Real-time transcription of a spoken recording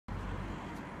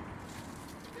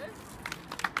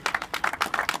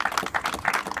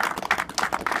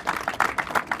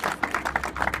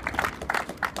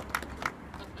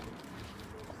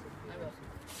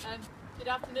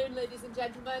ladies and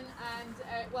gentlemen, and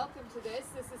welcome to this.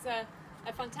 This is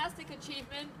a fantastic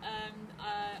achievement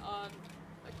on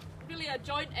really a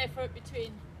joint effort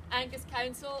between Angus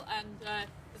Council and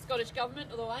the Scottish Government,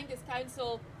 although Angus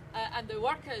Council and the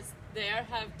workers there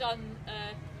have done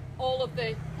all of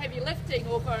the heavy lifting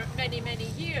over many, many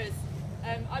years.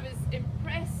 I was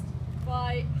impressed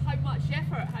by how much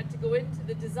effort had to go into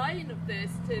the design of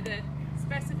this, to the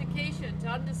specification, to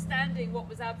understanding what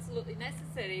was absolutely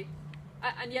necessary,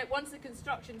 and yet once the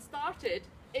construction started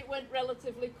it went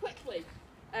relatively quickly.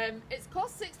 It's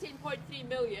cost 16.3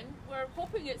 million. We're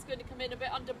hoping it's going to come in a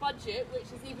bit under budget, which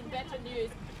is even better news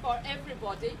for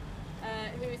everybody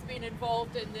who's been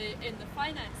involved in the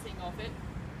financing of it.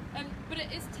 But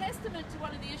it is testament to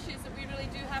one of the issues that we really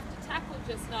do have to tackle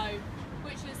just now,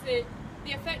 which is the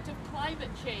effect of climate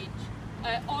change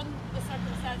on the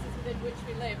circumstances within which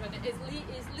we live, and it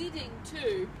is leading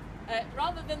to,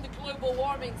 rather than the global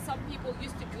warming some people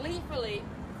used to gleefully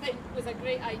think was a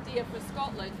great idea for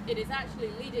Scotland, it is actually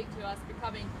leading to us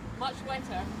becoming much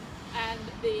wetter, and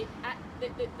the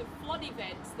flood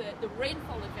events, the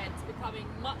rainfall events becoming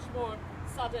much more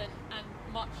sudden and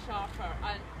much sharper.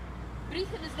 And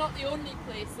Brechin is not the only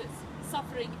place that's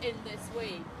suffering in this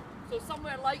way. So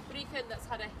somewhere like Brechin, that's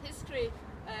had a history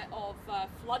of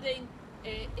flooding,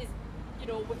 is, you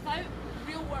know, without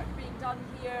real work being done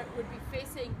here, would be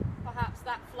facing perhaps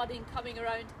that flooding coming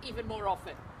around even more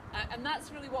often. And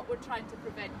that's really what we're trying to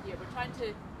prevent here. We're trying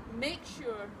to make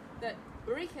sure that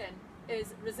Brechin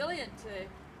is resilient to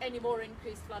any more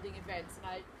increased flooding events. And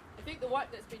I think the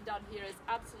work that's been done here is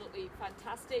absolutely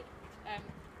fantastic.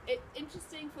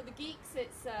 Interesting for the geeks,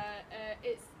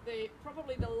 it's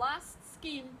probably the last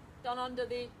scheme done under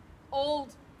the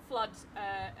old flood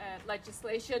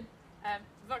legislation.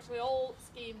 Virtually all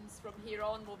schemes from here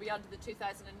on will be under the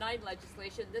 2009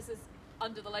 legislation. This is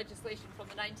under the legislation from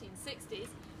the 1960s.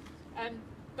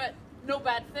 But no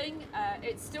bad thing,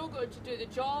 it's still going to do the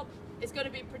job. It's going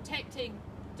to be protecting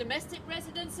domestic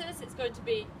residences, it's going to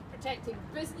be protecting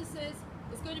businesses,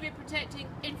 it's going to be protecting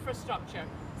infrastructure.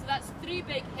 So that's three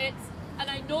big hits, and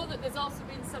I know that there's also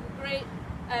been some great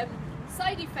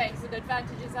side effects and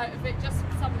advantages out of it, just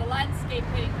from some of the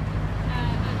landscaping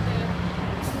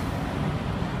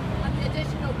and the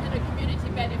additional kind of community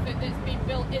benefit that's been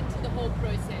built into the whole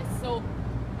process. So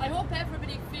I hope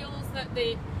everybody feels that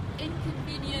the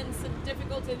inconvenience and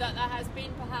difficulty that has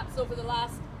been perhaps over the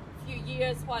last few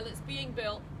years while it's being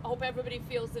built, I hope everybody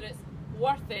feels that it's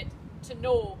worth it to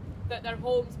know that their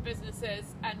homes,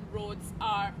 businesses and roads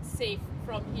are safe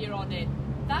from here on in.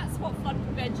 That's what flood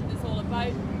prevention is all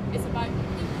about. It's about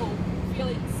people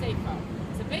feeling safer.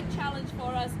 It's a big challenge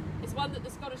for us. It's one that the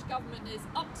Scottish Government is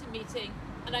up to meeting,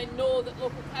 and I know that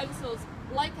local councils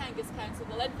like Angus Council,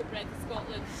 the length and breadth of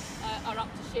Scotland, are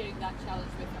up to sharing that challenge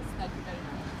with us. Thank you very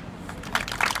much.